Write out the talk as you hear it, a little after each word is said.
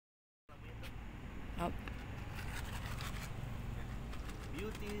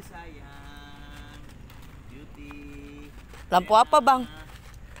Beauty sayang, Beauty. Lampu apa bang?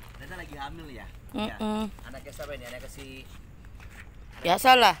 Ternyata lagi hamil ya. Ya. Anaknya siapa ini? Anaknya si.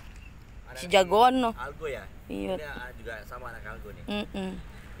 Biasalah. Si jagoan no. Algo ya. Iya. Ini juga sama anak Algo nih.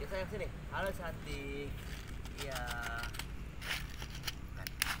 Ya sayang sini. Halo cantik. Iya.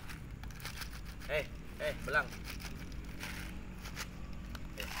 Belang.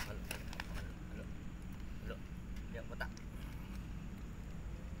 Halo. Ya, kotak.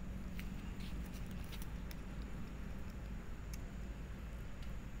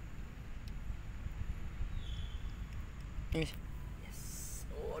 Yes.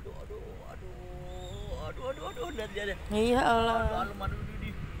 Oh, aduh. Dan dia. Iya Allah. Aduh, aleman di.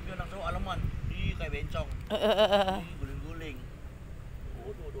 Dia anak cowok aleman. Di kayak bencong. Guling-guling.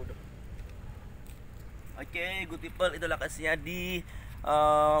 Aduh. Oke, good people, itu lokasinya di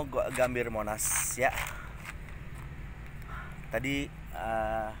Gambir Monas ya. Tadi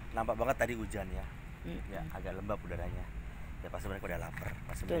nampak banget tadi hujan ya. Ya, agak lembab udaranya. Ya pasti mereka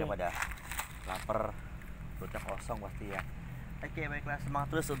pada lapar. Perutnya kosong pasti ya. Oke, baiklah, semangat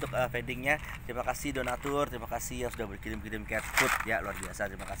terus untuk vendingnya. Terima kasih donatur, terima kasih yang sudah berkirim cat food ya, luar biasa.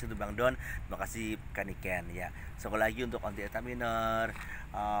 Terima kasih untuk Bang Don, terima kasih Kaniken ya. Sekali lagi untuk Onti Etaminer,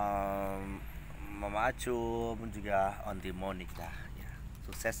 Mama Acum, juga Onti Monica ya.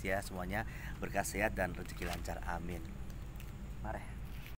 Sukses ya semuanya, berkah sehat dan rezeki lancar, amin. Mari.